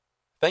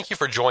Thank you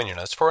for joining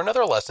us for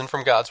another lesson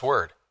from God's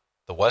Word.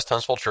 The West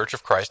Huntsville Church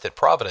of Christ at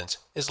Providence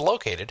is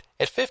located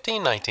at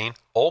 1519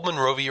 Old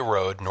Monrovia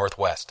Road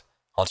Northwest,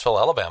 Huntsville,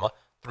 Alabama,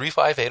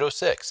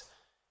 35806.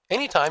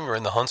 Anytime you're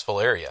in the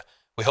Huntsville area,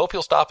 we hope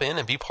you'll stop in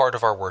and be part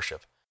of our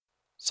worship.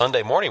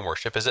 Sunday morning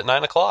worship is at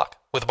 9 o'clock,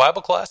 with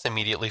Bible class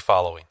immediately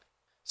following.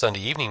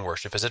 Sunday evening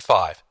worship is at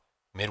 5.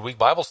 Midweek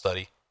Bible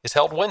study is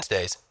held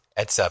Wednesdays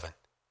at 7.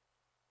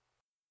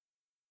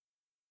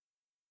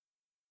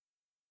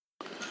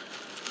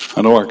 I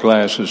know our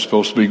class is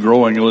supposed to be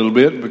growing a little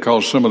bit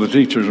because some of the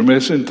teachers are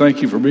missing.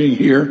 Thank you for being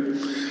here.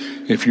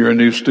 If you're a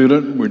new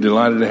student, we're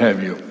delighted to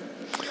have you.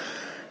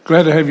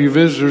 Glad to have you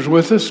visitors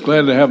with us.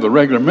 Glad to have the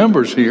regular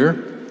members here.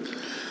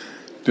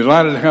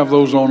 Delighted to have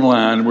those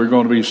online. We're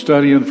going to be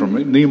studying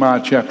from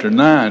Nehemiah chapter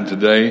 9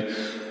 today.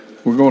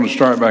 We're going to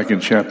start back in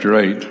chapter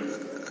 8.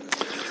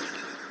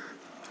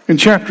 In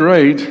chapter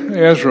 8,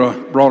 Ezra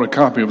brought a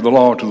copy of the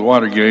law to the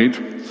water gate.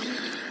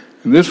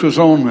 And this was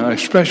on a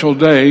special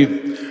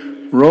day,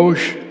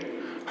 Rosh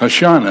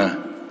Hashanah.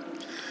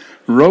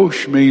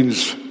 Rosh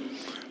means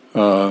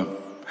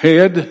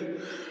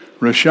head.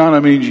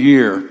 Hashanah means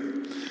year.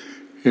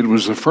 It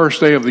was the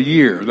first day of the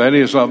year, that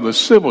is, of the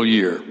civil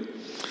year.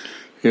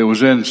 It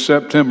was in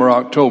September,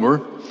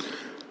 October.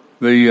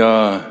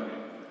 The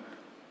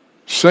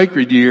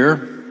sacred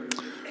year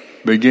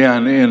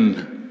began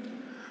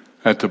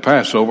at the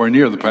Passover,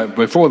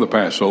 before the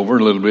Passover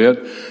a little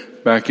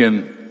bit, back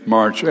in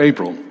March,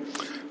 April.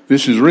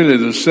 This is really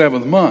the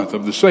seventh month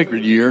of the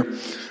sacred year,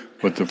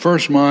 but the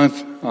first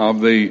month of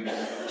the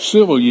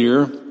civil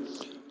year,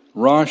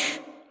 Rosh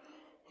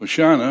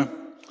Hashanah,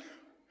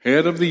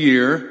 head of the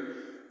year,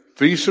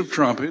 Feast of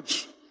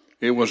Trumpets.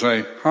 It was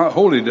a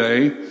holy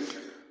day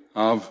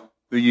of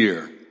the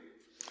year.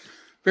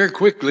 Very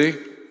quickly,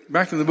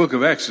 back in the book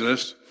of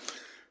Exodus,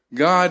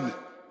 God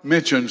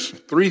mentions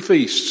 3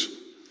 feasts,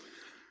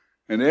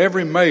 and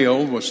every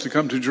male was to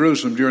come to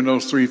Jerusalem during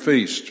those 3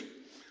 feasts.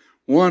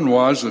 One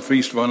was the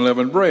Feast of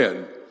Unleavened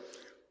Bread,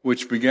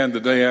 which began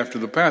the day after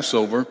the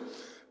Passover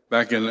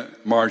back in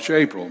March,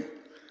 April.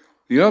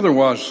 The other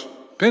was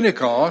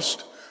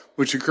Pentecost,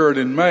 which occurred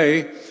in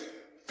May,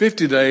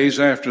 50 days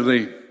after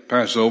the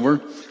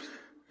Passover.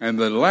 And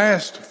the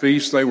last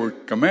feast they were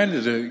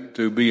commanded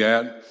to be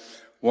at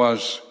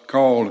was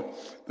called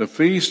the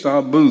Feast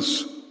of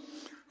Booths,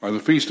 or the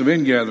Feast of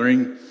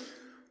Ingathering.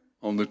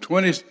 On the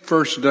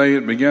 21st day,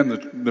 it began the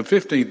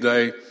 15th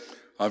day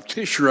of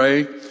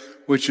Tishrei,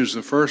 which is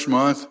the first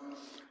month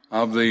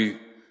of the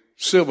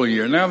civil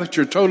year. Now that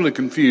you're totally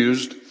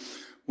confused,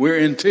 we're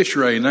in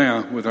Tishrei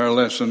now with our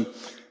lesson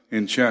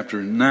in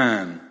chapter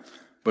 9.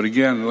 But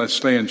again, let's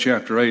stay in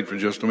chapter 8 for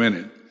just a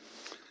minute.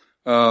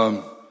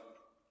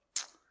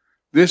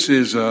 This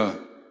is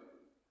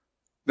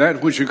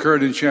that which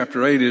occurred in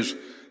chapter 8 is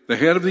the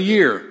head of the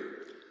year,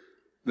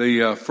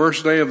 the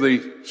first day of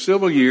the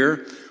civil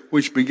year,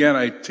 which began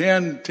a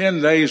 10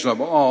 days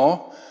of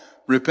awe,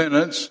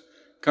 repentance,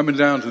 coming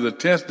down to the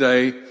 10th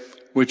day,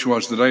 which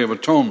was the Day of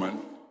Atonement.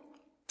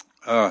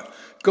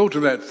 Go to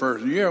that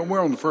first. Yeah,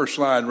 we're on the first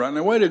slide right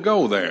now. Way to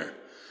go there.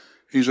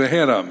 He's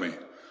ahead of me.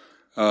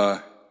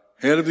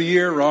 Head of the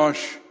year,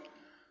 Rosh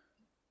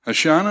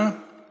Hashanah,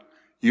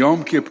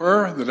 Yom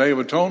Kippur, the Day of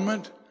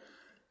Atonement,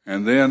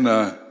 and then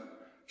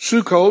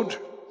Sukkot,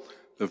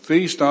 the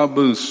Feast of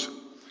Booths,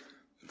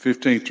 the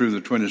 15th through the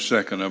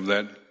 22nd of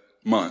that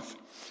month.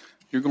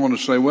 You're going to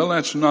say, well,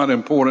 that's not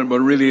important, but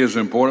it really is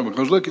important,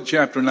 because look at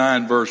chapter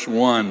 9, verse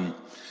 1.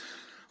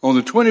 On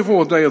the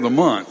 24th day of the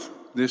month,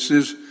 this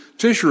is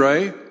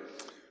Tishrei,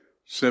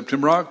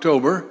 September,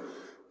 October.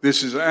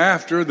 This is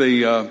after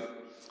the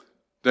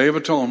Day of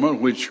Atonement,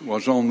 which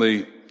was on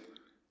the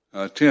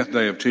 10th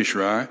day of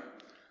Tishrei.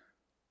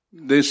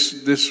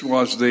 This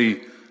was the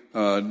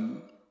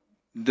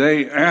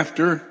day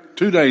after,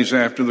 2 days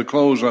after the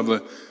close of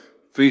the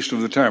Feast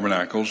of the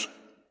Tabernacles.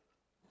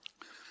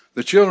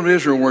 The children of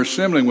Israel were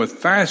assembling with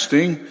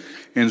fasting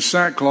in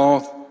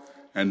sackcloth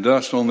and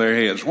dust on their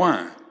heads.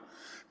 Why?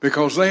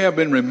 Because they have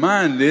been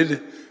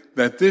reminded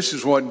that this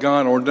is what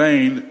God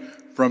ordained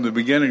from the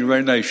beginning of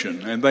their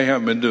nation, and they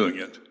haven't been doing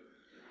it.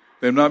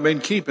 They've not been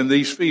keeping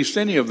these feasts,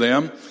 any of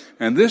them.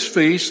 And this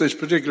feast, this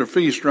particular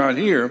feast right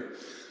here,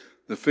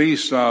 the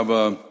feast of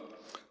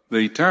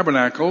the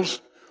Tabernacles,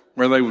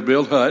 where they would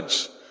build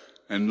huts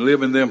and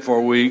live in them for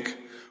a week,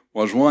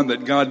 was one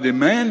that God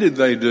demanded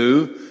they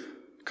do.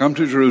 Come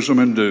to Jerusalem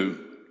and do.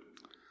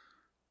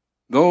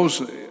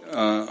 Those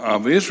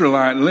of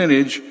Israelite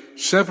lineage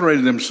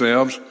separated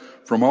themselves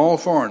from all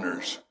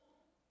foreigners.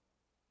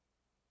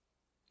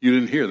 You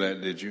didn't hear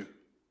that, did you?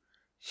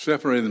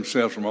 Separated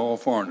themselves from all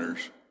foreigners.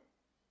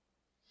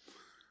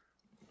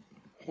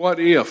 What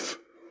if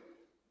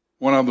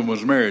one of them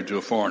was married to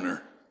a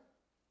foreigner?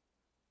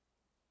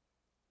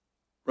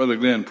 Brother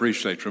Glenn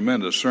preached a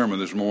tremendous sermon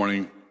this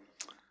morning.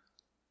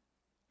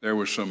 There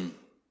were some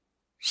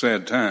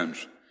sad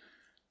times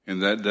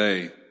in that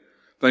day.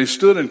 They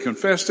stood and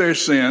confessed their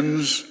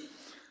sins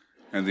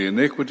and the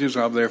iniquities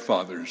of their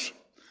fathers.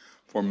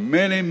 For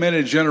many,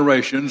 many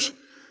generations,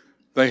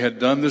 they had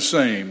done the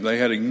same. They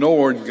had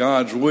ignored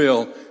God's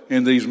will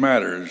in these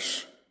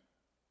matters.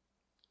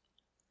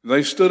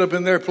 They stood up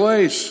in their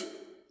place,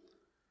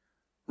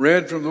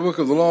 read from the book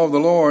of the law of the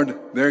Lord,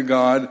 their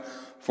God,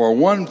 for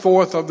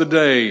 1/4 of the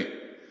day.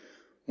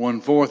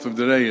 1/4 of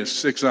the day is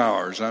 6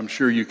 hours. I'm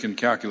sure you can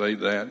calculate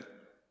that.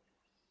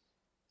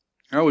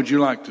 How would you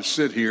like to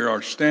sit here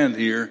or stand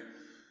here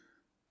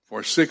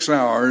for 6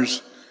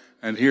 hours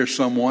and hear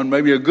someone,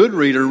 maybe a good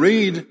reader,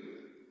 read?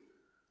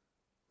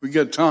 We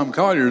get Tom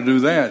Collier to do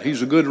that.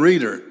 He's a good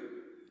reader.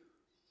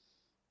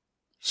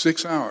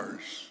 6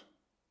 hours.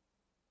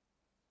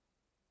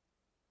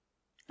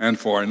 And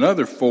for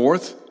another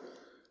 1/4,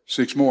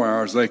 6 more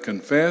hours, they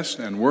confessed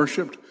and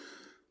worshiped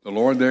the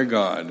Lord their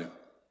God.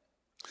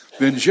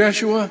 Then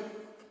Jeshua,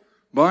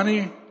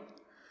 Bani,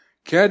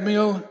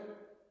 Kadmiel,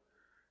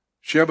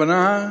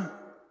 Shebaniah,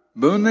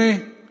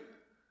 Bunni,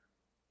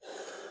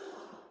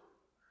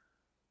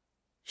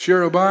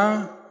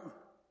 Sherebiah,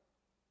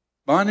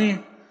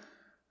 Bani,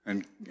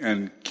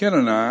 and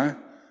Kenani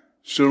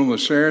stood on the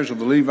stairs of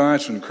the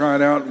Levites and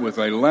cried out with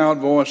a loud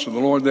voice to the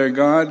Lord their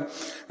God.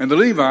 And the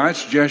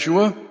Levites,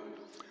 Jeshua,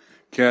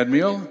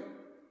 Kadmiel,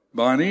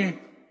 Bani,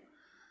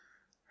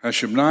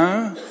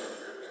 Hashabniah,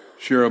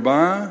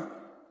 Sherebiah,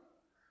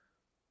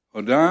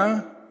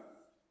 Hodiah,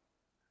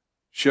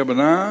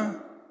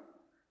 Shebaniah,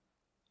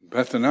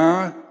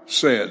 Bethaniah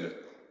said,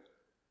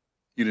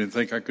 you didn't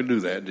think I could do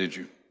that, did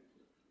you?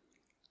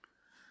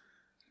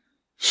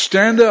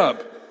 Stand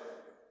up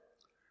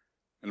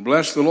and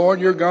bless the Lord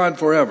your God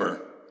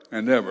forever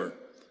and ever.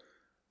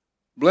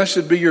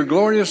 Blessed be your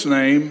glorious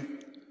name,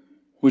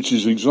 which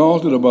is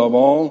exalted above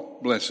all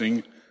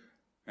blessing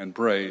and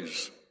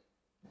praise.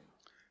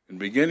 And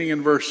beginning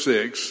in verse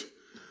 6,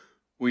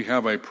 we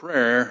have a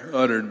prayer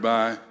uttered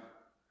by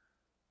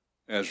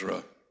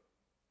Ezra.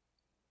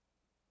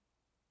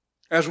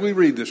 As we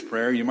read this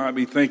prayer, you might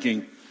be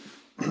thinking,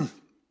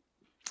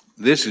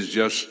 this is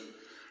just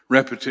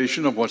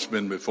repetition of what's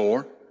been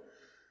before.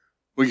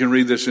 We can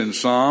read this in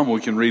Psalm.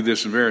 We can read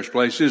this in various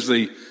places.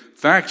 The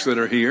facts that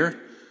are here,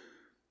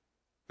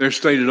 they're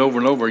stated over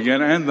and over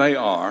again, and they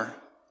are.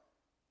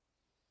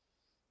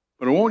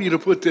 But I want you to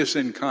put this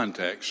in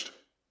context.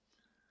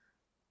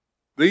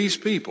 These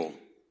people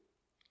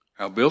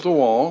have built a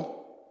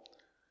wall.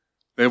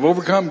 They've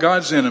overcome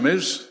God's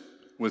enemies,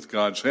 with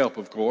God's help,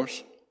 of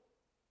course.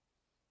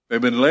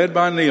 They've been led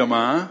by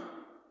Nehemiah.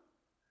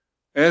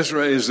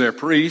 Ezra is their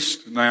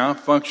priest now,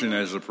 function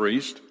as a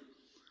priest.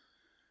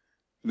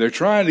 They're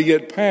trying to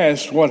get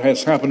past what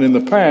has happened in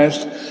the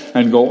past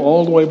and go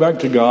all the way back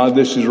to God.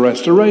 This is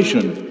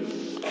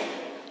restoration.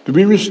 To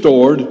be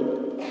restored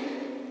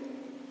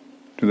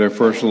to their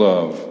first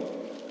love.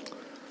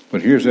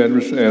 But here's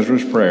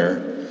Ezra's prayer.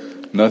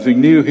 Nothing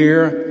new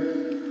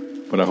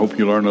here, but I hope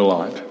you learn a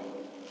lot.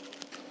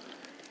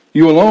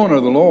 You alone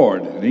are the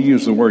Lord. And he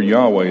used the word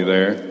Yahweh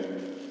there.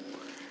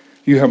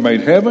 You have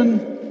made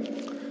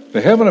heaven,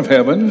 the heaven of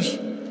heavens,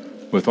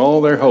 with all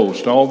their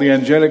host, all the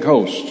angelic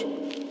host.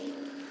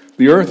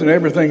 The earth and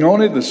everything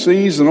on it, the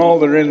seas and all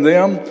that are in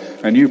them,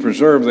 and you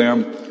preserve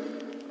them.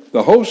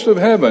 The host of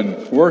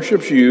heaven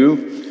worships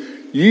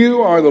you.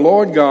 You are the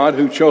Lord God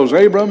who chose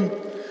Abram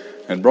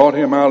and brought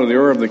him out of the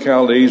Ur of the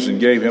Chaldees and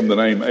gave him the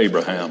name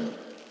Abraham.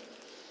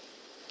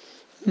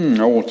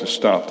 I want to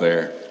stop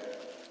there.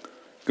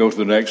 Go to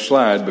the next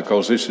slide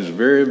because this is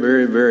very,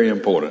 very, very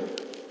important.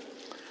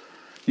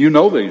 You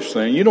know these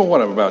things. You know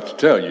what I'm about to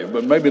tell you,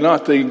 but maybe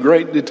not the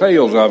great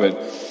details of it.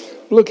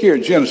 Look here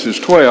at Genesis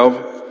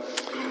 12.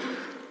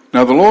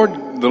 Now the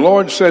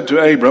Lord said to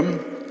Abram,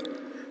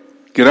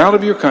 get out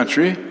of your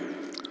country,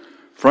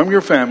 from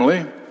your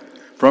family,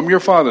 from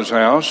your father's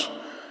house,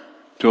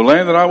 to a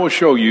land that I will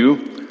show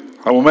you.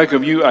 I will make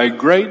of you a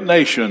great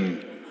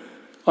nation.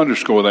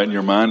 Underscore that in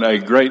your mind, a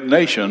great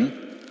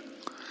nation.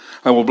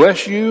 I will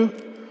bless you,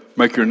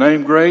 make your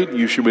name great.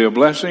 You shall be a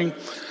blessing.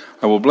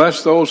 I will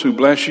bless those who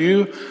bless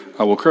you.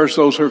 I will curse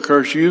those who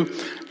curse you.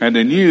 And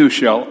in you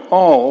shall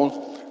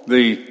all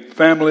the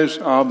families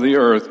of the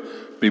earth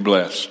be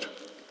blessed.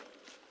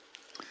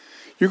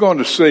 You're going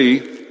to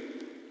see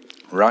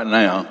right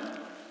now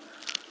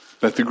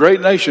that the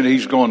great nation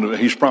he's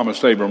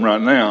promised Abram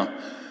right now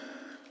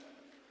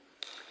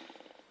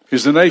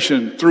is the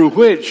nation through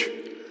which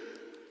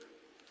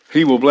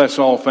he will bless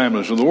all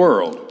families of the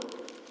world.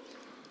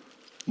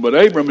 But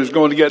Abram is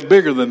going to get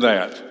bigger than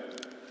that.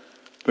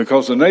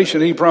 Because the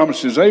nation he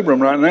promises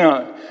Abram right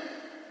now,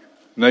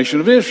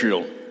 nation of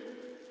Israel.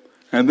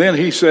 And then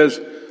he says,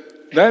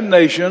 that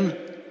nation,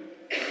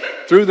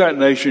 through that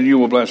nation you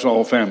will bless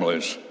all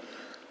families.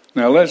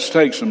 Now let's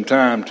take some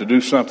time to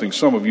do something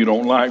some of you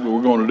don't like, but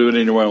we're going to do it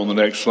anyway on the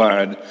next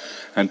slide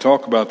and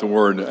talk about the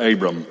word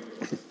Abram.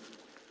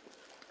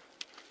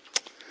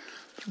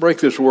 Let's break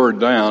this word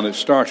down. It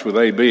starts with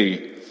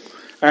A-B.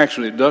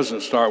 Actually, it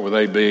doesn't start with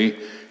A-B.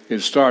 It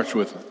starts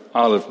with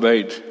Aleph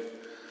Bet.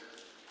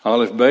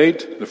 Aleph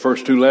Bet, the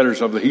first 2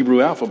 letters of the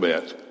Hebrew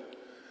alphabet.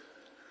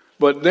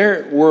 But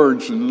their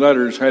words and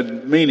letters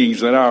had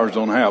meanings that ours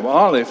don't have.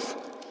 Aleph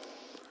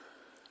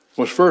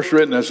was first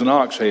written as an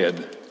ox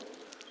head.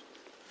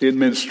 It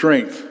meant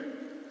strength.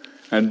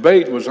 And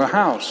Beit was a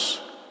house.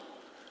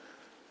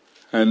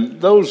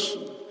 And those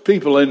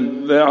people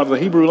of the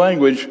Hebrew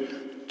language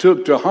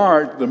took to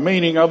heart the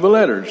meaning of the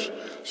letters.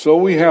 So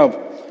we have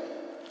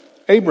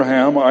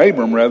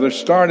Abram,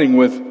 starting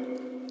with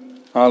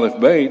Aleph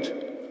Beit,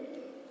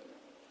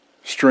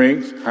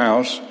 strength,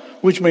 house,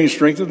 which means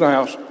strength of the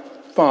house,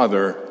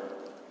 father.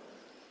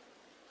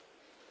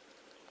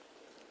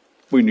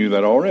 We knew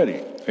that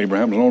already.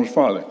 Abraham was known as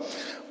father.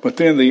 But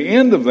then the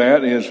end of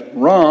that is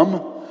Ram,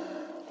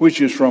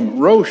 which is from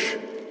Rosh.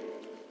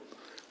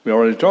 We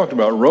already talked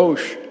about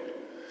Rosh.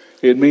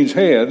 It means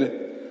head.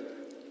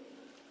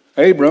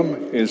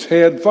 Abram is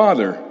head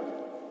father.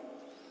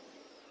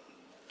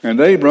 And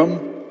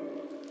Abram,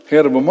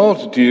 head of a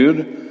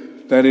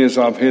multitude, that is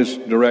of his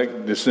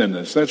direct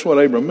descendants. That's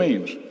what Abram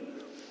means.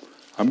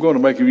 I'm going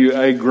to make of you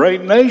a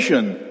great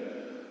nation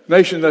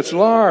that's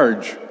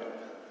large,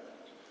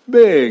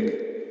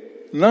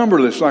 big,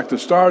 numberless, like the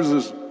stars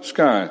of the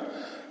sky,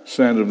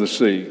 sand of the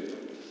sea.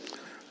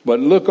 But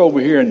look over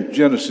here in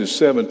Genesis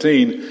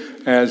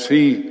 17 as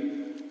he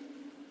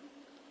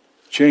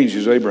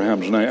changes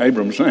Abram's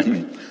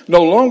name.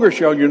 No longer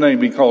shall your name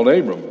be called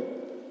Abram,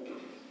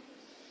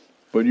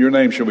 but your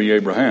name shall be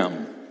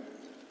Abraham.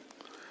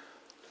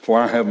 For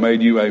I have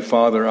made you a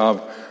father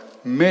of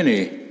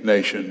many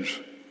nations.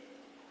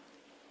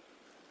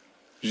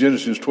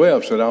 Genesis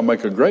 12 said, I'll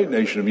make a great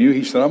nation of you.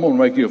 He said, I'm going to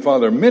make you a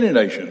father of many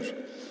nations.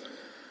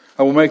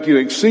 I will make you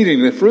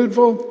exceedingly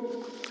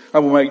fruitful. I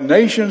will make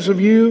nations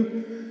of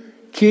you.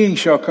 Kings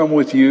shall come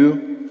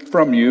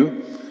from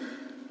you.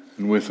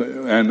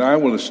 And I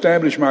will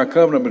establish my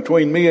covenant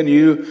between me and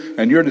you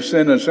and your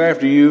descendants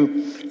after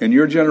you and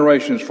your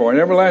generations for an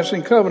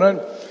everlasting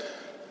covenant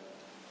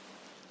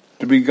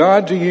to be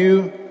God to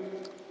you,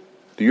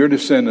 to your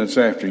descendants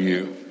after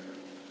you.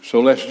 So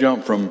let's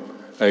jump from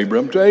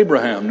Abram to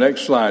Abraham.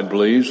 Next slide,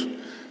 please.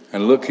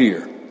 And look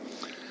here.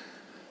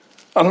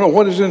 I don't know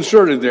what is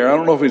inserted there. I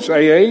don't know if it's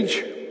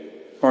AH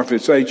or if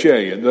it's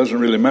HA. It doesn't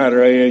really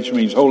matter. AH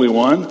means Holy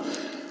One,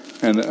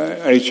 and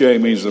HA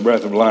means the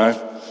breath of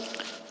life.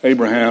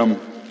 Abram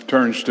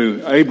turns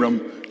to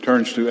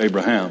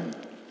Abraham.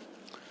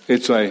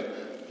 It's a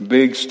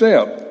big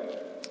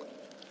step.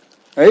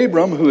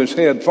 Abram, who is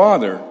head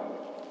father,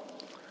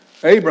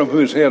 Abram, who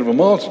is head of a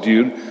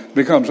multitude,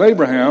 becomes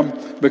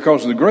Abraham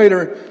because the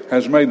greater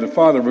has made the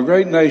father of a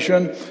great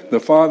nation, the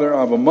father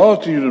of a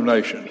multitude of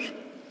nations.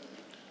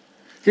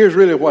 Here's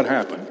really what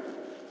happened.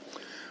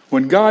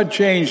 When God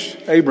changed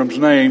Abram's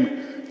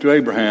name to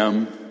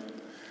Abraham,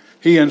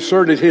 he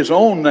inserted his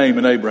own name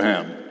in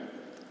Abraham.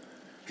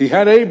 He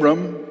had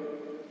Abram,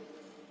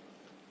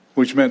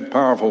 which meant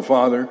powerful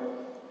father,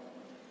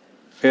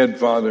 head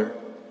father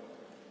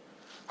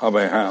of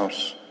a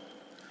house.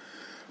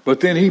 But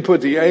then he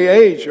put the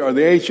AH or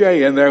the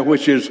HA in there,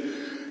 which is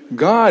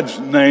God's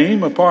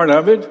name, a part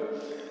of it,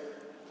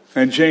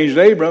 and changed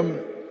Abram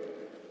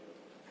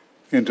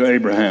into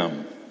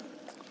Abraham.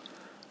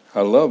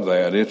 I love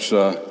that.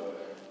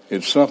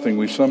 It's something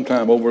we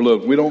sometimes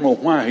overlook. We don't know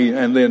why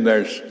and then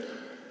there's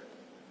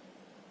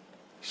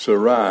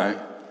Sarai,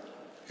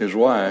 his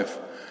wife,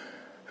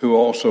 who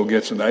also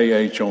gets an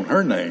AH on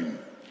her name.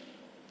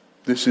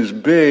 This is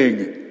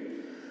big.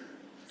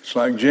 It's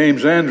like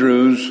James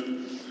Andrews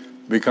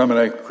becoming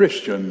a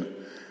Christian.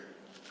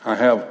 I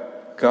have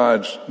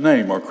God's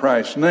name or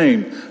Christ's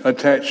name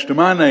attached to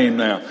my name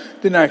now.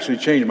 Didn't actually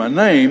change my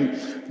name,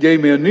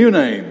 gave me a new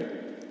name.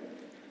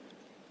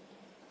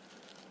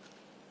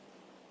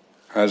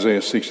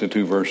 Isaiah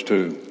 62 verse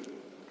 2.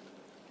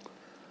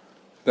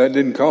 That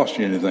didn't cost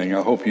you anything.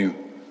 I hope you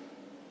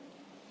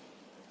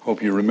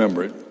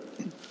remember it.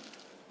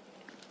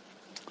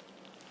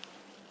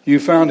 You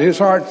found his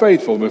heart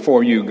faithful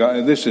before you.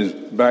 God, this is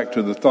back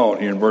to the thought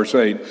here in verse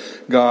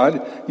 8.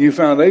 God, you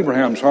found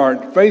Abraham's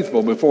heart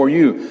faithful before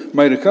you,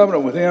 made a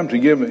covenant with him to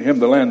give him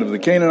the land of the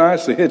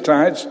Canaanites, the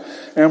Hittites,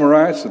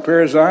 Amorites, the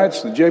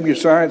Perizzites, the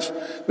Jebusites,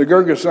 the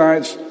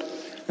Girgashites,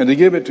 and to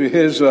give it to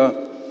his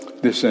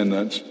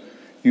descendants.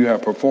 You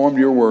have performed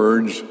your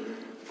words,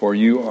 for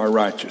you are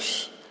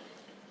righteous.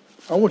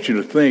 I want you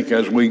to think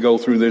as we go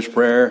through this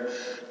prayer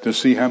to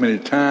see how many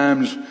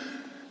times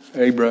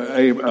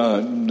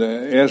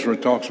Ezra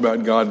talks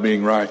about God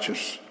being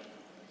righteous.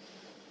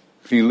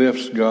 He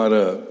lifts God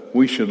up.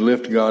 We should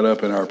lift God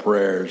up in our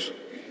prayers.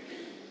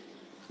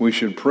 We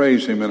should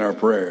praise him in our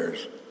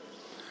prayers.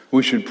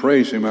 We should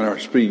praise him in our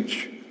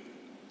speech.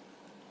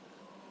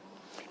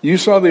 You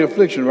saw the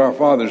affliction of our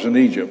fathers in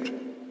Egypt.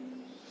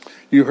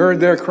 You heard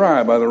their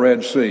cry by the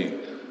Red Sea.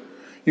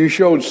 You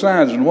showed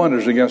signs and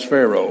wonders against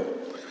Pharaoh,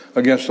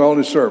 against all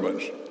his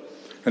servants,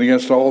 and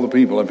against all the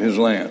people of his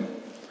land.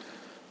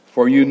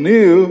 For you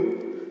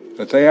knew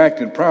that they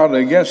acted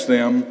proudly against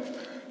them,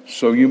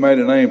 so you made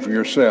a name for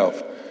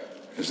yourself,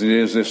 as it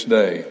is this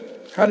day.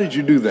 How did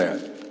you do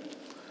that?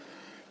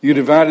 You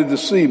divided the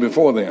sea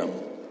before them,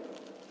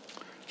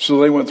 so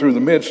they went through the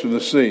midst of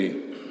the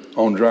sea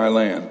on dry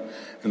land.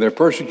 And their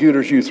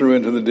persecutors you threw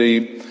into the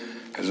deep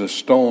as a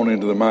stone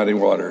into the mighty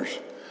waters.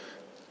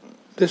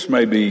 This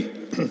may be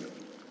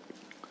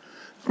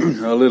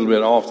a little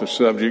bit off the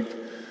subject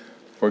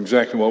for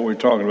exactly what we're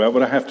talking about,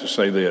 but I have to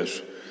say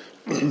this.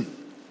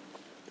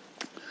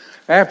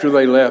 After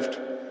they left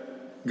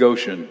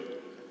Goshen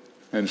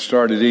and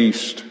started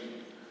east,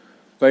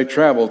 they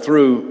traveled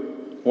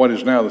through what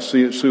is now the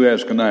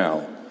Suez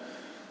Canal.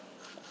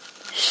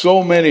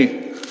 So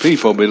many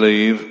people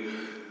believe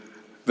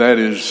that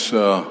is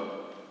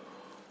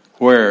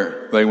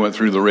where they went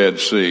through the Red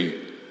Sea.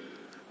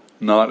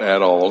 Not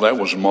at all. That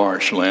was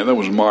marshland. That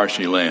was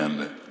marshy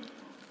land.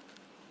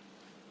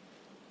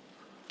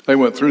 They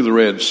went through the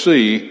Red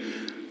Sea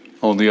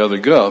on the other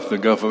Gulf, the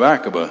Gulf of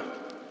Aqaba.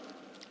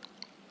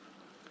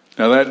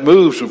 Now that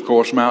moves, of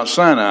course, Mount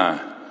Sinai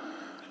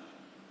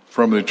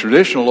from the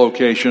traditional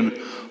location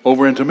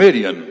over into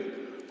Midian,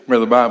 where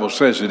the Bible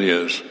says it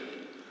is.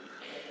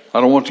 I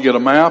don't want to get a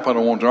map. I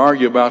don't want to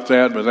argue about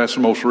that, but that's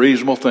the most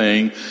reasonable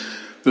thing.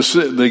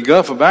 The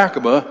Gulf of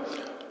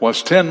Aqaba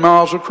was 10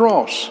 miles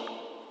across.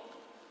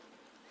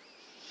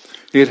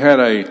 It had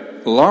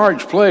a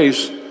large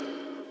place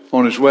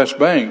on its west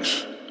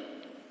banks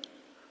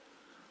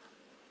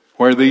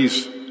where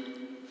these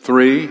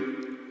 3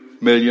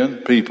 million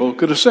people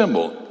could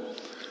assemble.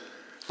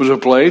 It was a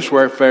place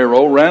where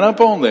Pharaoh ran up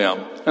on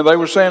them. And they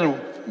were saying,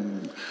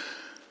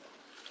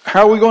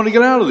 how are we going to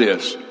get out of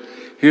this?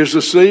 Here's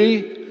the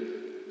sea.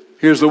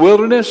 Here's the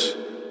wilderness.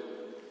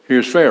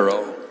 Here's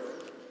Pharaoh.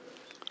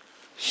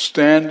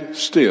 Stand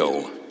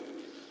still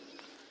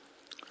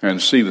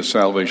and see the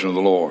salvation of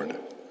the Lord.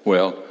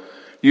 Well,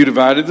 you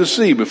divided the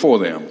sea before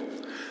them.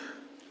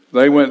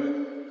 They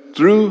went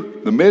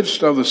through the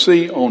midst of the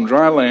sea on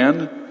dry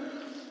land.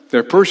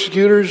 Their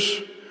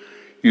persecutors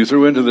you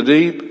threw into the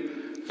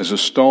deep as a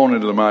stone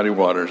into the mighty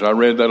waters. I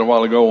read that a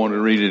while ago. I want to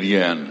read it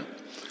again.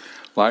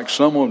 Like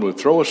someone would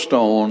throw a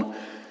stone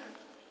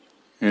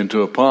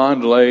into a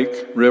pond,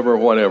 lake, river,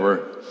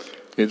 whatever.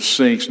 It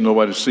sinks,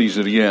 nobody sees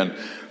it again.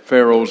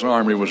 Pharaoh's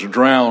army was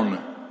drowned.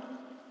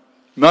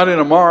 Not in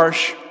a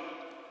marsh.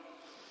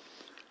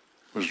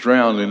 Was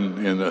drowned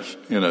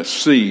in a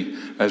sea,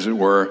 as it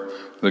were,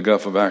 the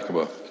Gulf of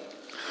Aqaba.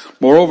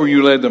 Moreover,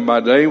 you led them by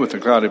day with a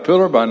cloudy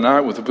pillar, by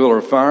night with a pillar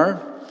of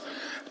fire,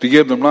 to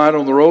give them light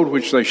on the road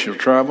which they shall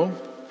travel.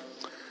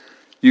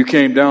 You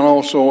came down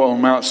also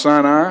on Mount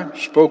Sinai,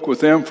 spoke with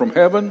them from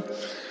heaven,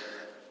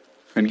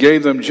 and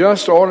gave them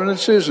just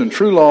ordinances and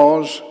true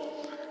laws,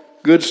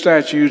 good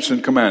statutes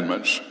and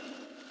commandments.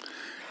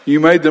 You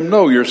made them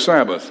know your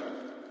Sabbath,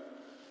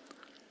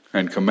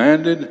 and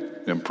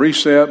commanded them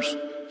precepts,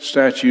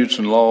 statutes,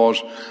 and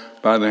laws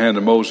by the hand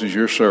of Moses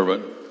your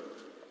servant.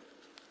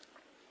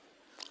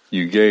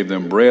 You gave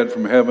them bread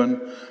from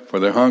heaven for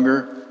their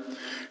hunger.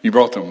 You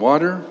brought them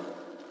water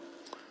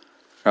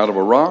out of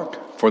a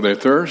rock for their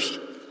thirst,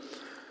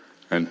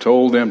 and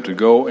told them to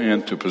go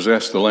and to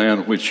possess the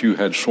land which you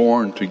had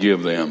sworn to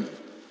give them.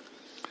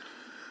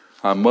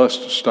 I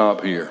must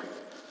stop here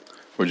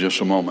for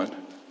just a moment.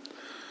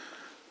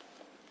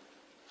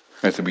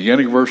 At the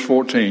beginning of verse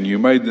 14, you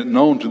made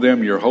known to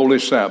them your holy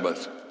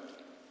Sabbath.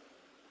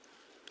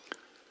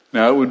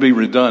 Now, it would be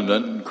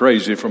redundant and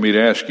crazy for me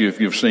to ask you if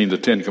you've seen the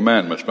Ten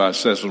Commandments by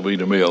Cecil B.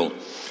 DeMille.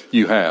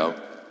 You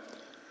have.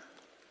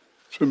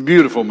 It's a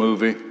beautiful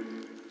movie.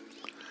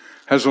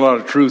 Has a lot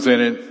of truth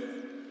in it.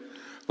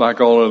 Like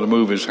all other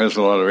movies, has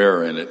a lot of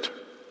error in it.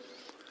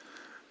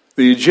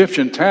 The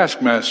Egyptian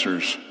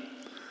taskmasters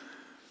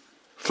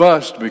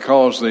fussed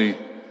because the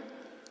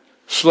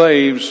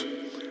slaves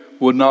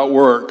would not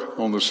work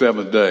on the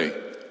seventh day.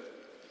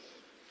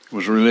 It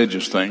was a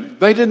religious thing.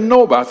 They didn't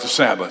know about the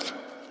Sabbath.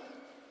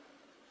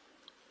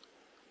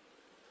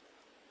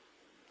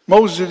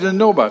 Moses didn't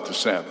know about the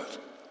Sabbath.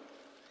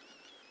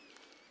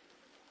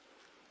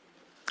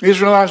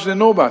 Israelites didn't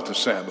know about the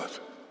Sabbath.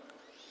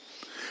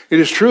 It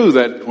is true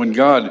that when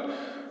God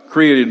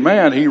created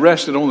man, he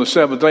rested on the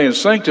seventh day and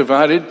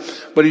sanctified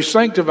it, but he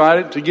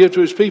sanctified it to give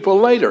to his people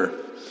later.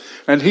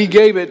 And he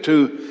gave it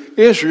to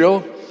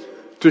Israel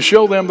to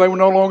show them they were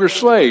no longer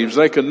slaves.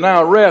 They could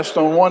now rest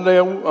on one day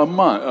a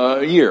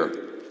month, a year,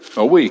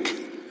 a week,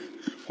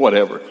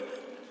 whatever.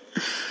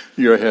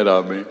 You're ahead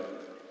of me.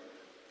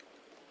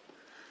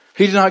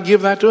 He did not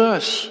give that to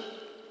us.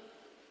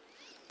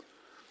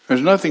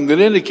 There's nothing that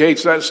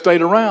indicates that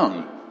stayed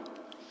around.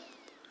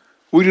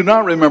 We do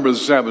not remember the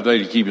Sabbath day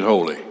to keep it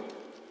holy.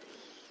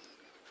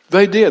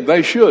 They did.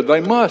 They should. They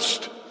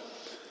must.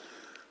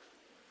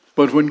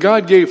 But when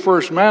God gave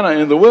first manna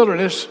in the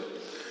wilderness,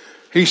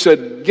 he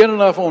said, get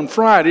enough on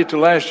Friday to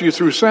last you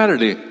through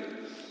Saturday.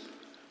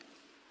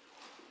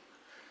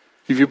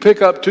 If you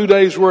pick up 2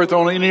 days' worth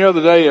on any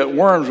other day,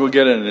 worms will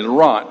get in it. It'll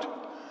rot.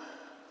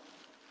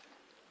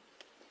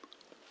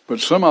 But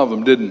some of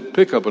them didn't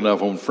pick up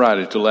enough on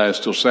Friday to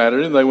last till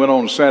Saturday. They went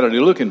on Saturday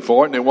looking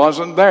for it, and it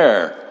wasn't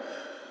there.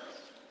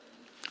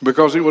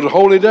 Because it was a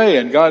holy day,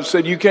 and God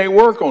said, you can't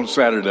work on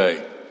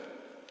Saturday.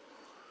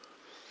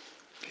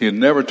 He had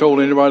never told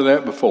anybody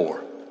that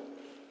before,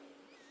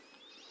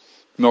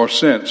 nor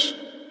since.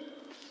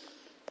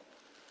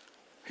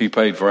 He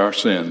paid for our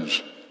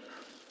sins.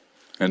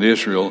 And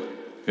Israel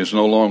is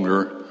no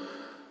longer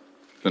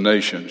the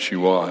nation she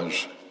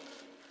was.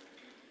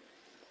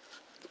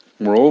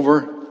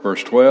 Moreover,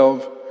 verse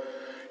 12,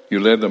 you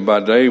led them by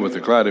day with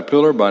a cloudy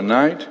pillar, by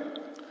night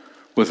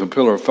with a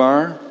pillar of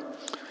fire,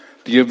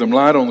 to give them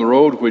light on the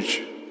road which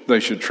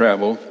they should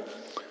travel.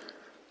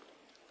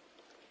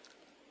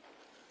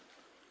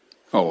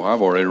 Oh,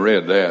 I've already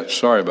read that.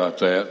 Sorry about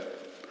that.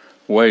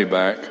 Way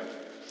back.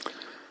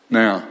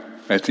 Now,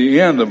 at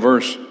the end of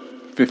verse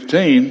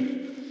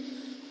 15,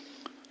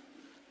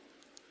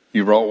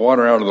 you brought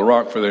water out of the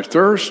rock for their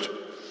thirst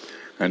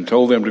and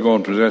told them to go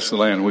and possess the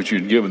land which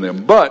you'd given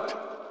them. But,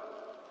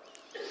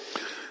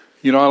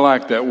 you know, I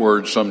like that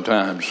word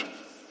sometimes.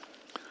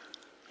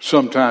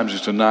 Sometimes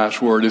it's a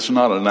nice word. It's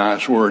not a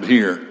nice word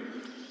here.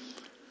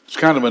 It's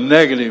kind of a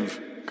negative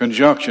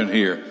conjunction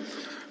here.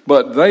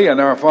 But they and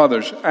our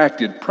fathers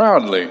acted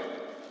proudly,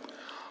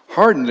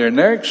 hardened their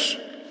necks,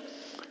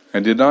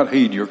 and did not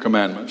heed your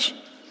commandments.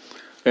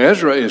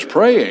 Ezra is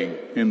praying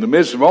in the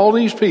midst of all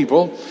these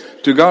people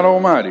to God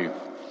Almighty.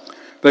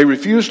 They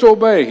refused to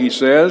obey, he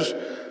says.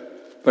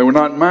 They were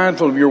not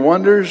mindful of your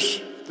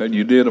wonders that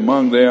you did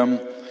among them,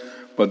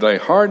 but they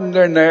hardened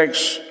their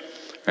necks,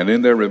 and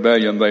in their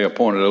rebellion they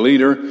appointed a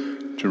leader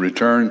to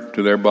return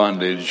to their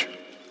bondage.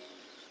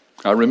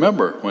 I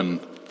remember when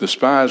the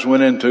spies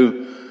went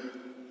into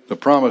the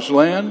promised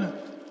land,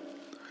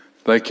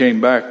 they came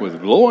back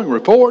with glowing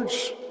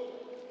reports,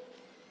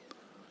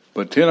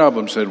 but 10 of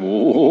them said,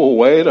 whoa,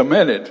 wait a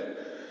minute.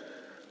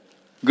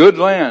 Good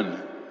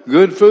land,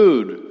 good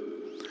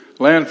food,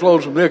 land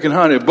flows with milk and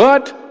honey,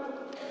 but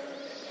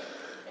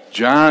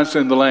giants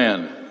in the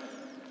land,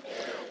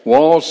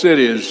 walled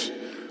cities,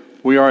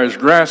 we are as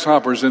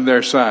grasshoppers in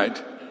their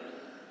sight.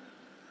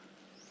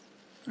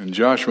 And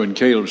Joshua and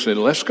Caleb said,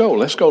 let's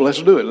do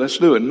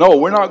it. No,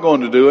 we're not going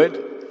to do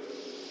it.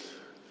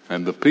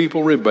 And the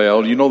people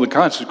rebelled. You know the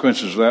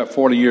consequences of that,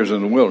 40 years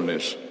in the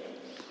wilderness.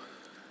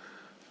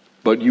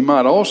 But you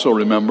might also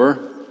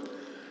remember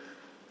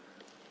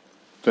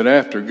that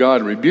after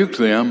God rebuked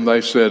them,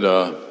 they said,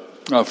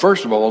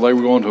 first of all, they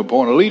were going to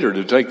appoint a leader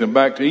to take them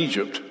back to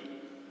Egypt.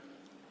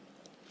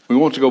 We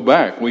want to go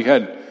back. We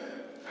had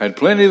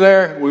plenty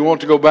there. We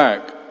want to go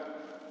back.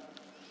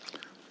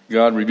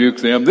 God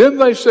rebuked them. Then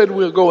they said,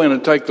 we'll go in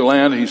and take the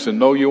land. He said,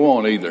 no, you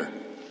won't either.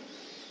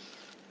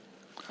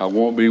 I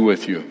won't be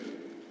with you.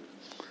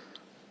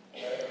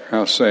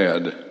 How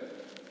sad.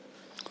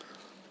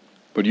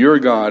 But you're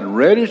God,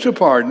 ready to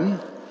pardon,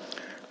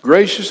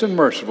 gracious and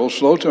merciful,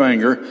 slow to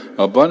anger,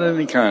 abundant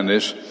in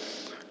kindness,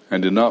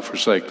 and did not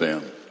forsake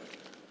them.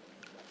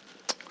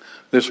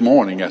 This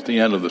morning at the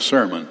end of the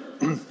sermon,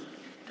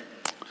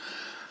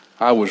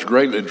 I was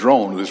greatly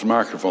drawn to this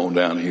microphone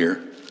down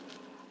here.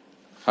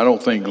 I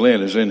don't think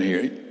Glenn is in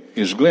here.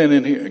 Is Glenn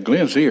in here?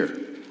 Glenn's here.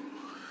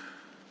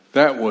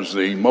 That was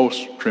the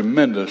most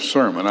tremendous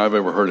sermon I've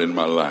ever heard in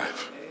my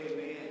life.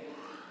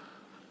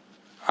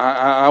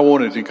 I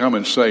wanted to come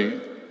and say,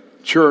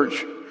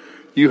 church,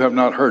 you have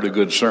not heard a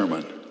good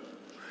sermon.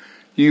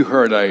 You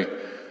heard a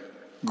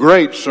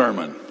great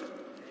sermon.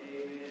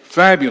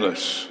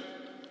 Fabulous.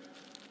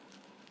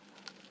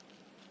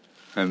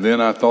 And then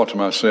I thought to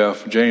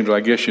myself, James, I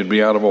guess you'd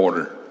be out of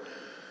order.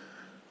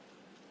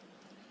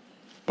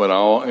 But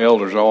our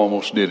elders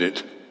almost did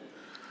it.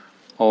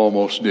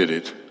 Almost did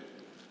it.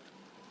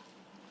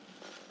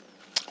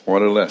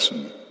 What a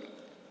lesson.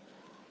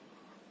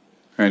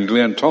 And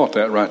Glenn taught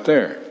that right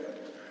there.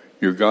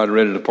 Your God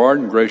ready to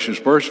pardon,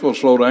 gracious, merciful,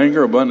 slow to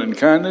anger, abundant in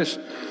kindness,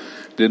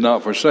 did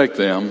not forsake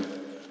them.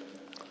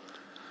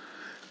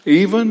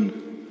 Even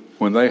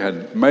when they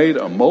had made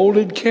a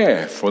molded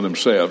calf for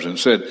themselves and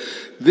said,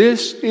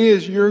 this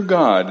is your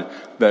God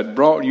that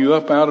brought you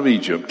up out of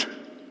Egypt,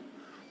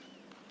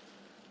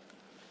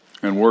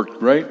 and worked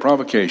great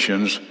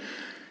provocations,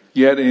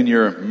 yet in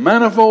your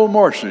manifold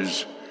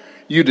mercies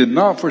you did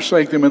not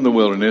forsake them in the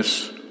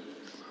wilderness.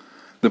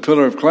 The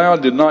pillar of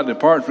cloud did not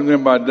depart from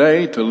them by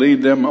day to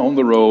lead them on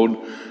the road,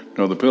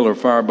 nor the pillar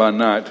of fire by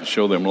night to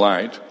show them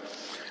light,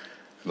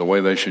 the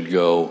way they should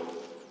go.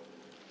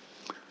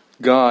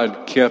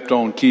 God kept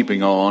on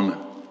keeping on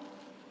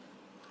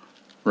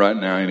right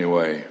now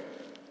anyway.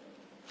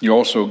 You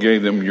also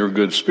gave them your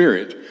good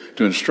spirit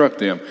to instruct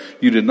them.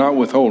 You did not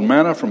withhold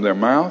manna from their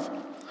mouth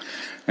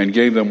and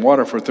gave them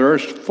water for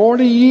thirst.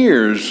 40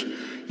 years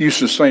you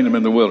sustained them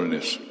in the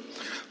wilderness.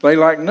 They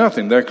lacked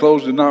nothing. Their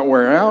clothes did not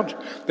wear out.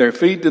 Their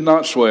feet did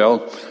not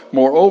swell.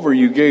 Moreover,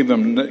 you gave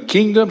them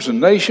kingdoms and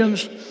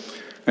nations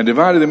and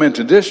divided them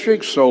into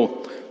districts.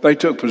 So they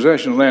took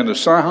possession of the land of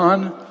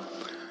Sihon,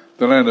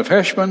 the land of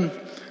Heshbon,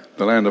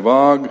 the land of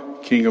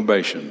Og, king of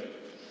Bashan.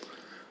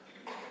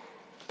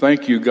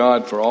 Thank you,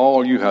 God, for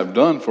all you have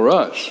done for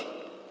us.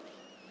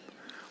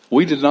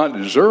 We did not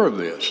deserve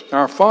this.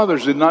 Our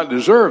fathers did not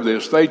deserve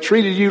this. They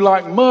treated you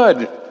like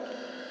mud.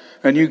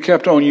 And you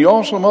kept on. You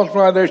also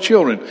multiplied their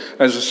children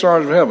as the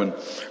stars of heaven,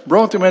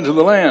 brought them into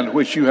the land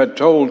which you had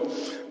told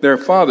their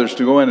fathers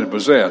to go in and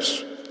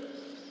possess.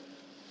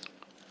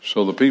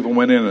 So the people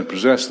went in and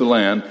possessed the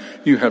land.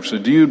 You have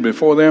subdued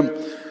before them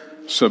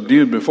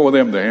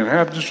the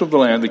inhabitants of the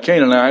land, the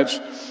Canaanites,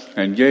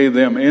 and gave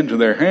them into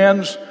their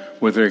hands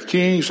with their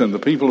kings and the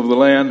people of the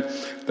land,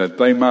 that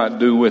they might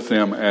do with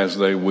them as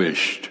they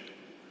wished.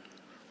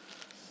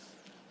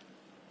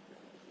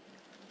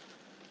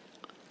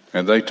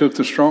 And they took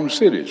the strong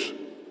cities,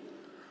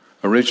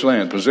 a rich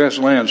land, possessed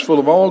lands full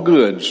of all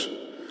goods,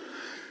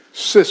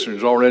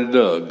 cisterns already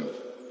dug,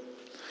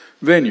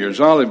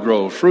 vineyards, olive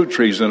groves, fruit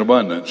trees in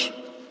abundance.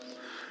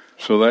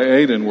 So they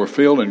ate and were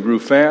filled and grew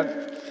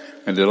fat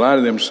and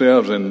delighted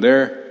themselves in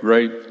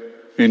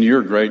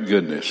your great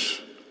goodness.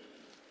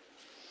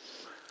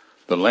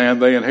 The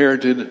land they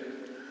inherited,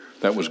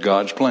 that was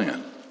God's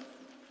plan.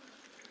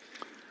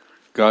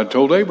 God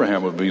told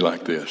Abraham it would be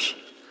like this.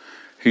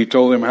 He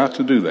told them how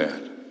to do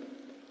that.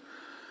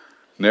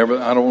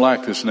 I don't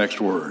like this next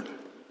word.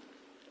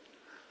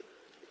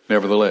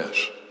 Nevertheless.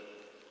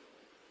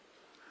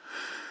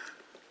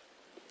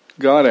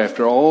 God,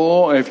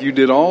 if you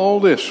did all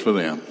this for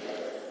them,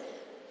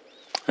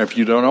 if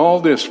you done all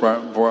this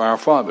for our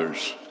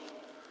fathers,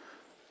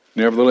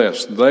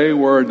 nevertheless, they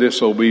were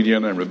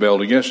disobedient and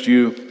rebelled against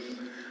you.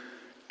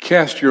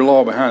 Cast your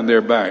law behind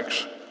their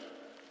backs.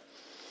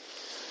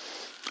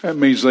 That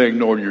means they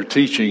ignored your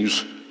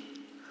teachings.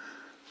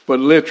 But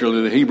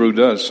literally, the Hebrew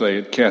does say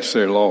it, cast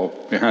your law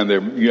behind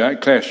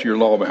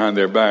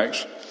their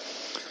backs.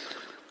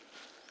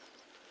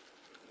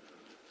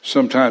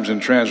 Sometimes in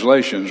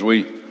translations,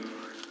 we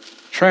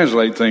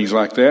translate things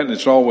like that, and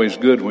it's always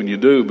good when you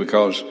do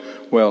because,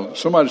 well,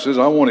 somebody says,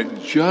 I want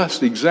it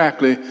just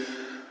exactly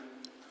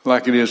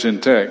like it is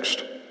in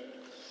text.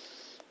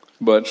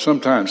 But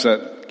sometimes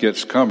that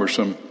gets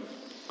cumbersome.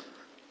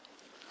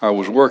 I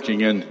was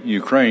working in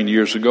Ukraine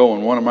years ago,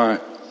 and one of my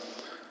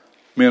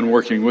men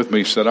working with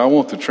me said, I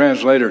want the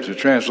translator to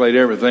translate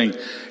everything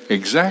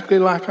exactly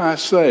like I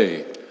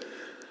say.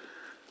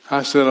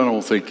 I said, I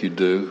don't think you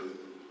do.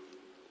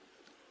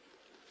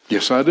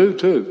 Yes, I do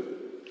too.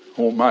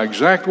 I want my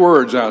exact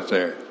words out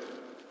there.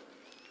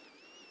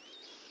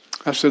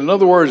 I said, in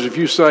other words, if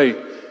you say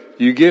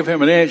you give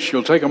him an inch,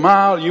 he'll take a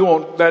mile, you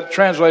want that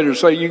translator to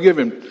say you give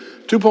him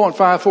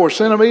 2.54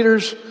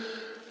 centimeters,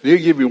 he'll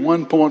give you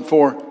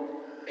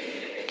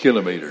 1.4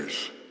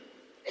 kilometers.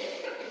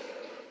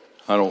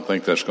 I don't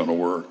think that's going to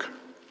work.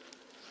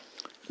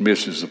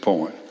 Misses the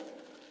point.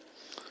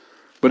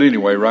 But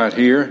anyway, right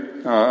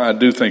here, I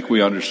do think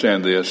we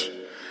understand this.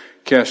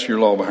 Cast your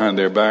law behind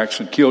their backs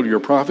and killed your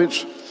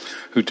prophets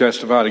who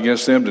testified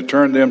against them to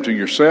turn them to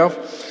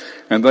yourself.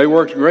 And they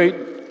worked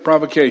great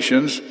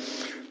provocations.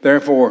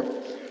 Therefore,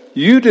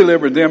 you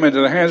delivered them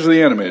into the hands of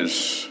the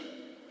enemies.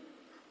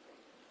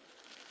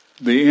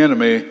 The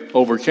enemy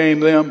overcame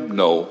them?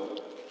 No.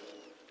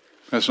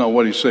 That's not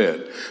what he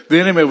said. The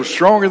enemy was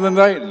stronger than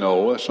they?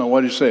 No, that's not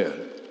what he said.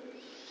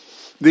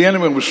 The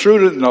enemy was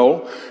shrewder?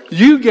 No.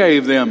 You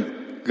gave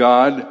them,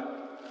 God,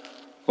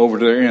 over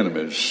to their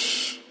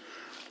enemies.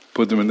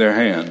 Put them in their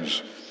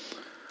hands.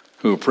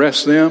 Who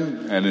oppressed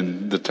them, and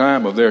in the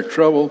time of their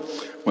trouble,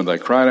 when they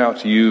cried out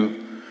to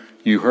you,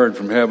 you heard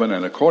from heaven,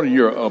 and according to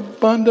your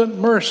abundant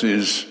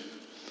mercies,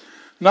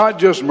 not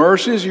just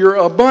mercies, your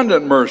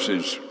abundant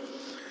mercies,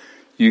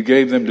 you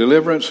gave them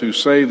deliverance, who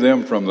saved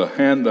them from the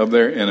hand of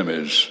their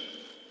enemies.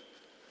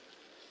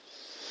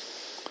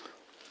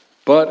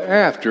 But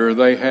after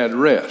they had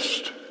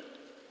rest,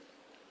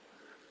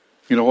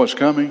 you know what's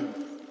coming?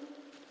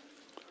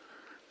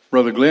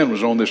 Brother Glenn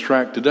was on this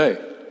track today.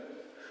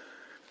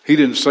 He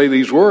didn't say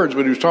these words,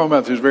 but he was talking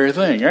about this very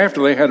thing.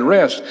 After they had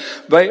rest,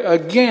 they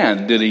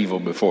again did evil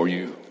before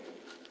you.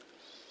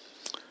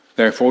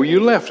 Therefore you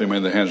left them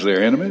in the hands of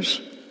their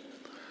enemies,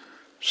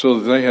 so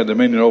that they had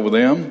dominion over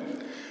them.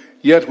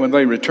 Yet when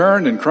they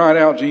returned and cried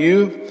out to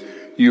you,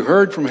 you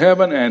heard from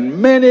heaven,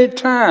 and many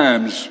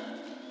times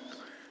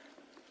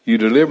you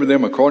delivered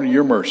them according to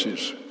your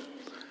mercies,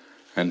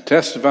 and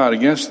testified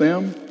against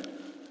them,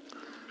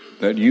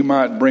 that you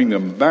might bring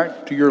them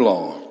back to your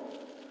law.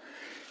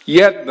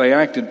 Yet they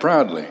acted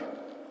proudly,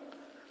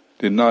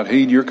 did not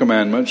heed your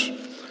commandments,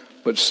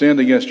 but sinned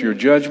against your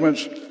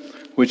judgments,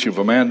 which if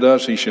a man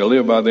does, he shall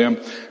live by them.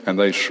 And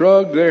they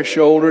shrugged their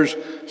shoulders,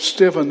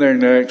 stiffened their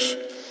necks,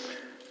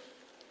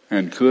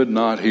 and could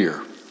not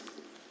hear.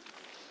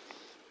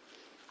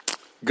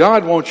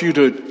 God wants you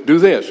to do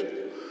this.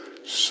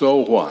 So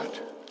what?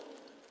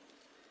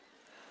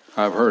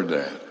 I've heard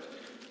that.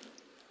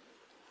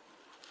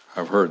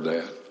 I've heard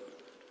that.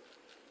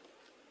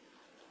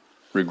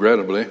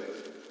 Regrettably,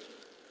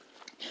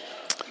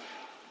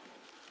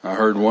 I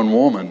heard one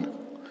woman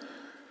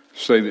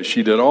say that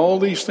she did all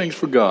these things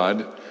for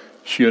God.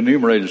 She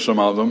enumerated some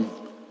of them.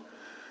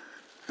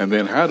 And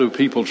then, how do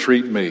people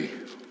treat me?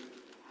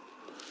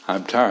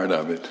 I'm tired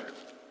of it.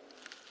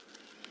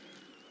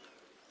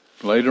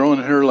 Later on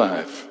in her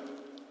life,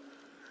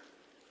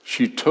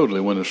 she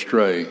totally went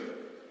astray.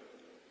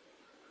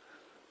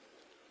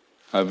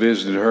 I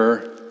visited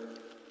her.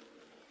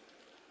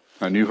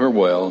 I knew her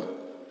well.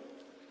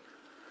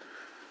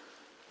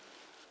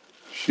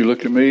 She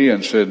looked at me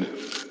and said,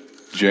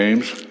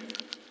 James,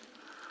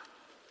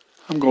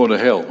 I'm going to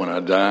hell when I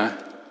die.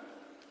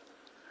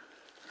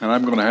 And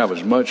I'm going to have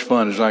as much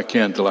fun as I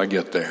can till I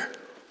get there.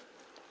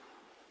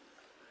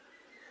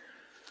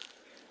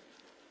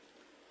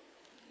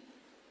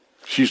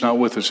 She's not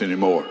with us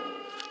anymore.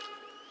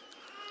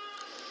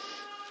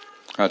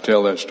 I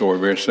tell that story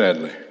very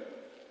sadly.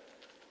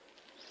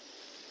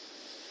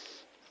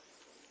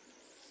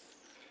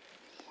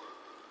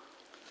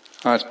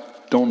 I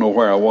don't know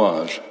where I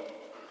was.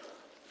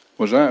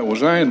 Was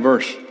I in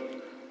verse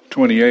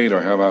 28,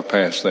 or have I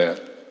passed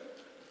that?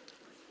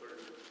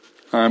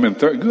 I'm in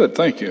good,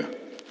 thank you.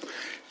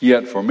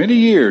 Yet for many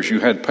years you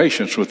had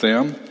patience with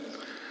them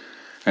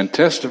and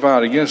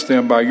testified against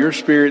them by your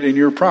spirit and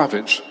your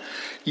prophets.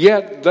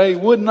 Yet they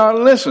would not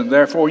listen.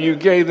 Therefore you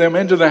gave them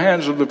into the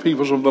hands of the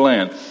peoples of the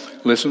land.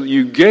 Listen,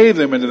 you gave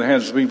them into the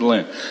hands of the people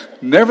of the land.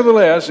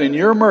 Nevertheless, in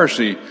your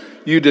mercy,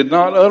 you did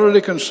not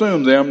utterly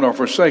consume them nor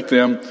forsake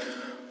them,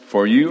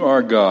 for you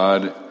are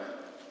God,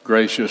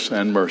 gracious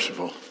and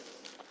merciful.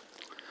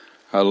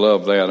 I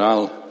love that.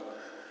 I'll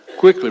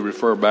quickly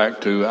refer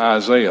back to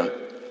Isaiah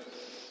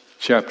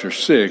chapter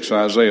 6.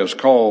 Isaiah's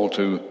call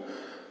to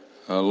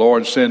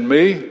Lord, send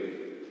me.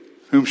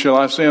 Whom shall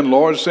I send?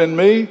 Lord, send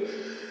me.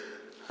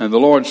 And the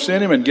Lord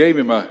sent him and gave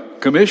him a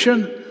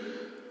commission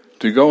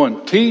to go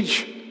and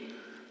teach,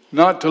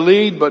 not to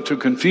lead, but to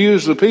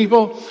confuse the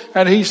people.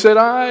 And he said,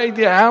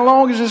 how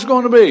long is this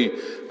going to be?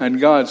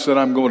 And God said,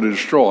 I'm going to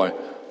destroy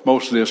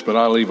most of this, but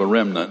I'll leave a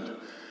remnant.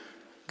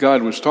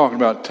 God was talking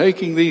about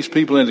taking these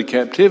people into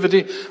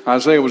captivity.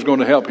 Isaiah was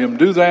going to help him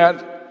do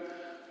that.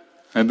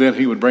 And then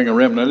he would bring a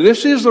remnant.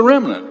 This is the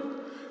remnant.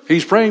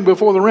 He's praying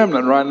before the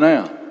remnant right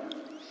now.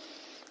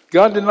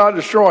 God did not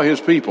destroy his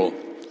people.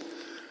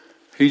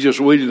 He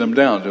just weeded them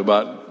down to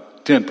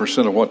about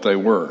 10% of what they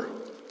were.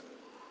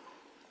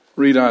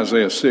 Read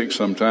Isaiah 6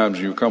 sometimes,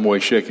 you come away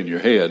shaking your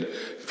head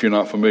if you're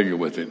not familiar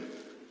with it.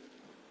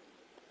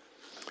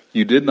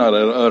 You did not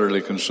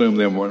utterly consume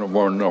them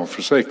nor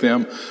forsake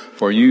them,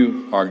 for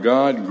you are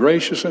God,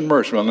 gracious and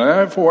merciful. And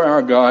therefore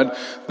our God,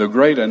 the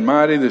great and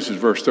mighty, this is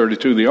verse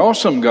 32, the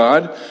awesome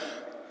God.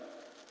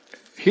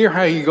 Hear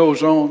how he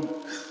goes on.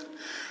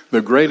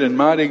 The great and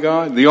mighty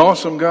God, the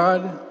awesome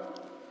God,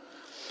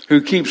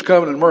 who keeps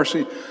covenant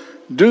mercy.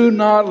 Do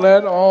not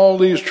let all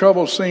these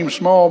troubles seem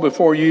small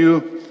before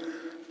you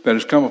that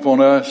has come upon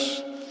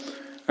us.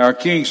 Our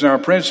kings and our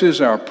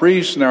princes, our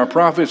priests and our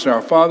prophets,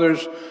 our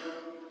fathers,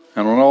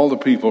 and on all the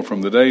people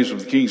from the days of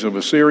the kings of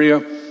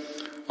Assyria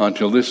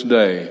until this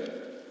day.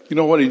 You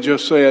know what he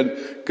just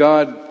said?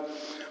 God,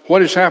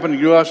 what is happening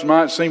to us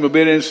might seem a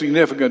bit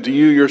insignificant to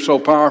you. You're so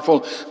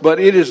powerful, but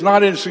it is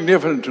not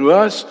insignificant to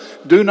us.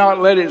 Do not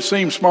let it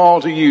seem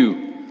small to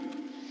you.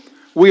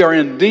 We are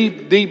in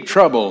deep, deep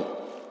trouble.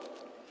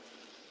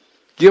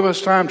 Give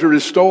us time to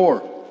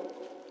restore.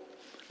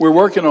 We're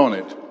working on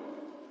it.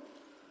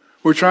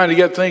 We're trying to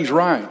get things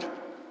right.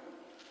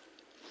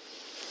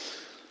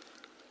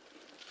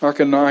 I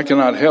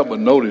cannot help but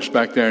notice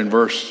back there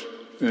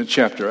in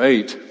chapter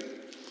 8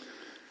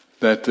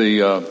 that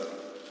the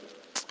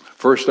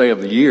first day of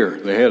the year,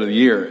 the head of the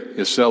year,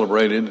 is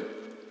celebrated,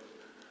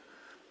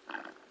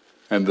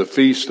 and the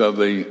feast of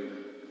the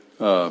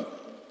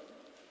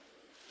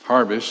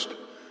harvest,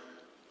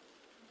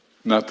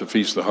 not the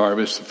feast of the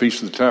harvest, the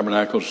feast of the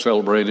tabernacles is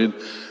celebrated,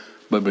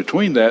 but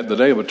between that, the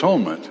Day of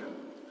Atonement,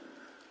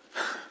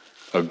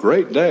 a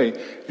great day,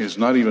 is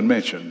not even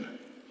mentioned.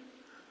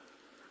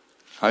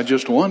 I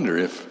just wonder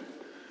if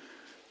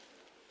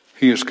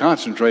he is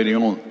concentrating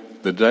on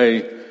the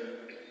day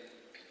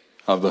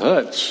of the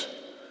huts,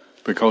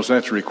 because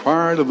that's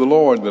required of the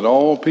Lord that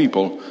all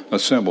people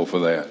assemble for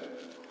that.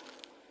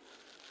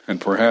 And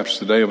perhaps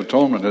the Day of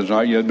Atonement has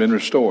not yet been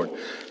restored.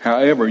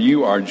 However,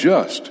 you are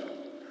just.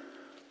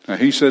 Now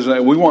he says that I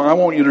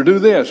want you to do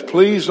this.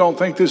 Please don't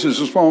think this is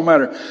a small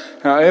matter.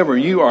 However,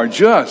 you are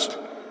just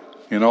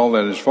in all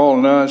that has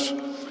fallen us,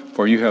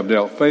 for you have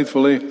dealt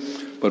faithfully,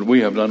 but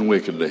we have done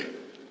wickedly.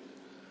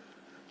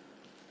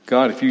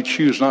 God, if you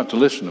choose not to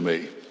listen to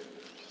me,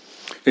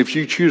 if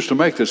you choose to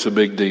make this a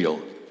big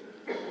deal,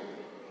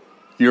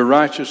 you're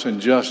righteous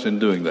and just in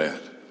doing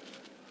that,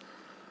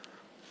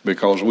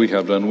 because we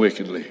have done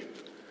wickedly.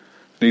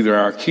 Neither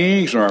our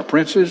kings nor our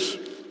princes,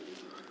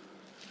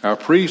 our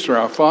priests or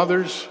our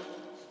fathers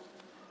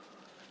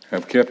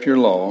have kept your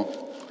law,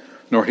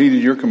 nor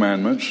heeded your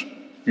commandments,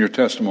 your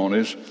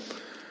testimonies,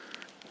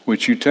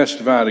 which you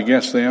testified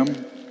against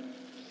them.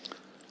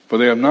 For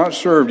they have not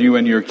served you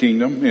in your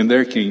kingdom, in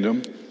their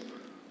kingdom,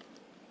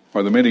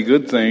 or the many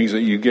good things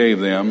that you gave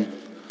them,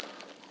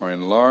 or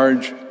in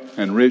large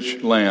and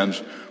rich lands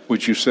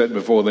which you set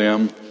before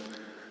them,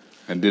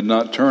 and did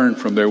not turn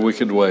from their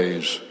wicked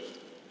ways.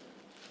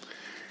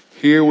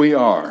 Here we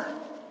are,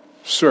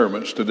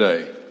 servants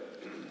today.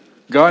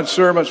 God's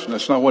servants,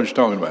 that's not what he's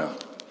talking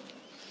about.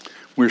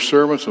 We're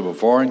servants of a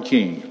foreign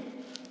king.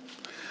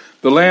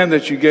 The land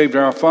that you gave to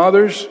our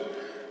fathers,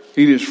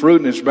 eat its fruit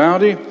and its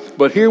bounty,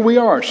 but here we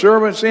are,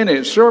 servants in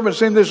it,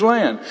 servants in this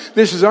land.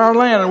 This is our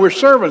land and we're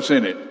servants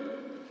in it.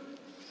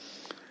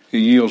 He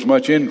yields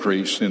much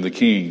increase in the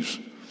kings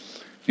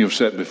you have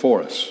set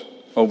before us,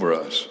 over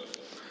us.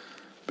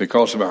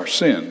 Because of our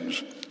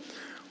sins,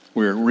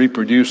 we're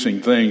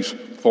reproducing things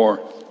for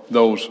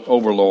those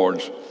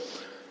overlords,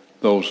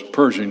 those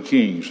Persian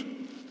kings.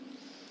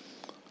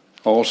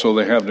 Also,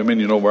 they have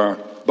dominion over our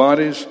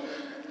bodies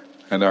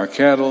and our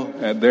cattle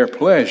at their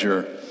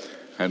pleasure,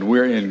 and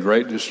we're in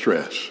great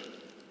distress.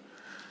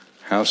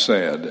 How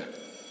sad.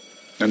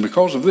 And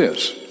because of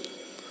this,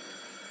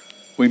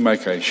 we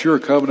make a sure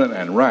covenant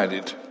and write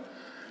it.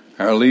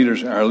 Our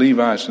leaders, our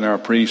Levites, and our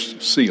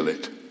priests seal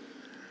it.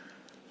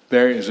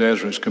 There is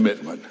Ezra's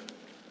commitment.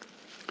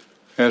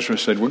 Ezra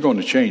said, we're going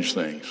to change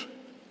things.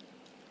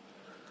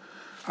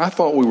 I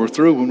thought we were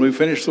through when we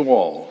finished the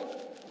wall.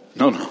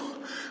 No.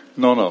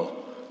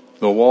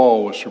 The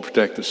wall was to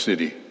protect the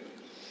city,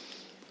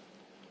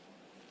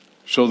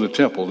 so the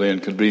temple then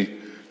could be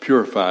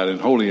purified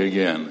and holy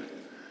again.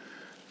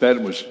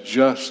 That was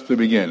just the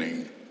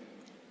beginning.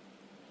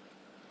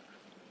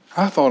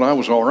 I thought I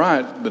was all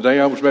right the day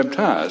I was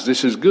baptized.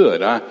 This is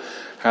good. I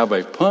have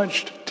a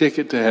punched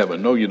ticket to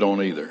heaven. No, you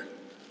don't either.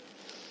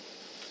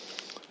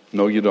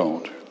 No, you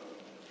don't.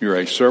 You're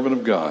a servant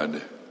of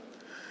God,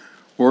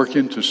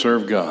 working to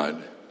serve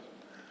God,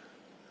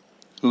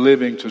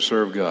 living to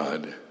serve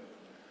God.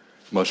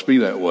 Must be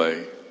that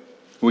way.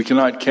 We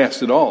cannot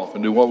cast it off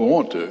and do what we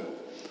want to.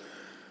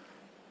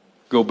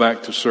 Go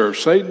back to serve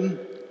Satan.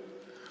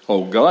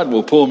 Oh, God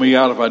will pull me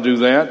out if I do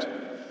that.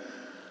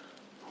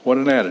 What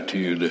an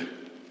attitude.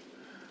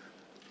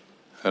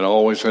 That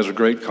always has a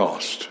great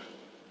cost.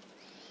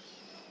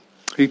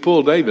 He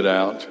pulled David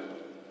out,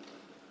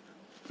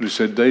 but he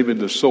said, David,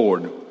 the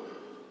sword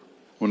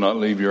will not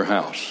leave your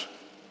house.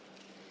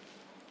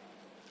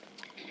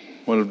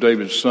 One of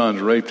David's sons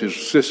raped his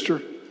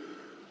sister.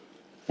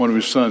 One of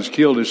his sons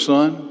killed his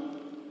son.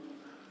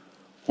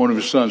 One of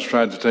his sons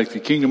tried to take the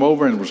kingdom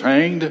over and was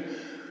hanged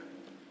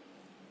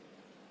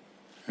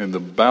in the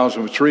boughs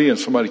of a tree, and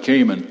somebody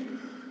came and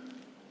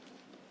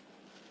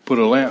put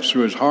a lance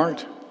through his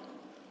heart.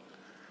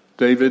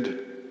 David,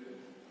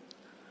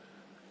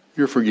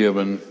 you're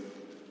forgiven,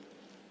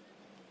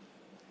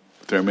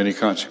 but there are many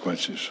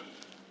consequences.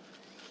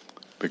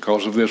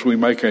 Because of this, we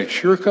make a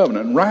sure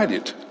covenant and write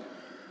it.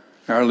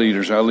 Our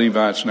leaders, our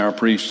Levites, and our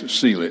priests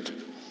seal it.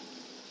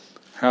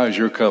 How is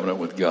your covenant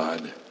with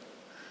God?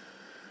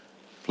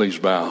 Please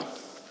bow.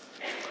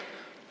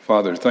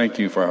 Father, thank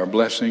you for our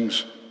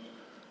blessings.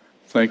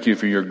 Thank you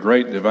for your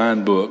great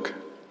divine book.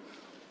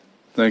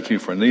 Thank you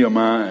for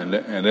Nehemiah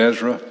and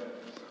Ezra,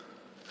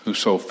 who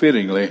so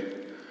fittingly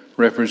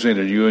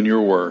represented you in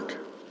your work.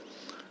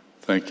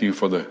 Thank you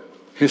for the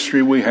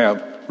history we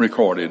have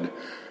recorded.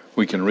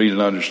 We can read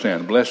and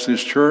understand. Bless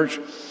this church.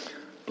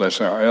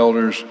 Bless our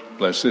elders.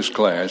 Bless this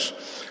class.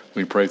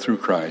 We pray through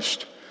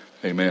Christ.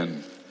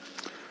 Amen.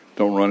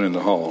 Don't run in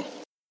the hall.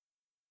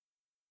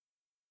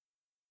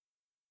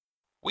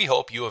 We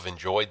hope you have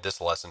enjoyed this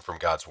lesson from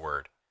God's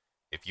Word.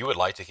 If you would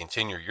like to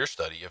continue your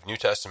study of New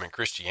Testament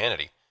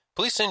Christianity,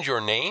 please send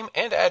your name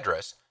and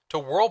address to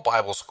World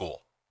Bible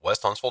School,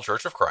 West Huntsville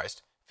Church of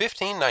Christ,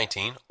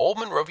 1519 Old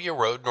Monrovia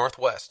Road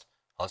Northwest,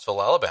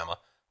 Huntsville, Alabama,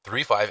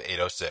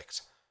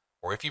 35806.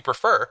 Or if you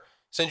prefer,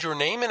 send your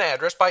name and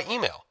address by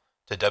email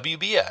to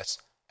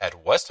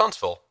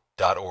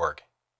wbs@westhuntsville.org.